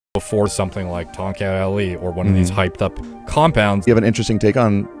before something like Tongkat LE or one of these hyped up compounds. You have an interesting take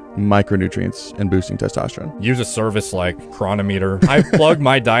on micronutrients and boosting testosterone. Use a service like Chronometer. I plug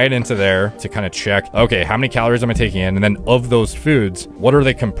my diet into there to kind of check, okay, how many calories am I taking in? And then of those foods, what are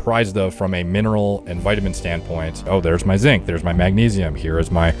they comprised of from a mineral and vitamin standpoint? Oh, there's my zinc, there's my magnesium, here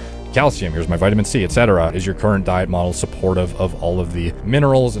is my calcium, here's my vitamin C, etc. Is your current diet model supportive of all of the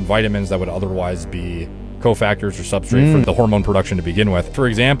minerals and vitamins that would otherwise be cofactors or substrate for the hormone production to begin with? For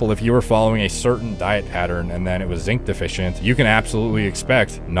example, if you were following a certain diet pattern and then it was zinc deficient, you can absolutely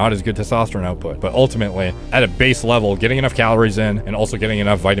expect not as good testosterone output. But ultimately, at a base level, getting enough calories in and also getting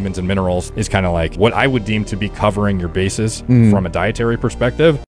enough vitamins and minerals is kind of like what I would deem to be covering your bases from a dietary perspective.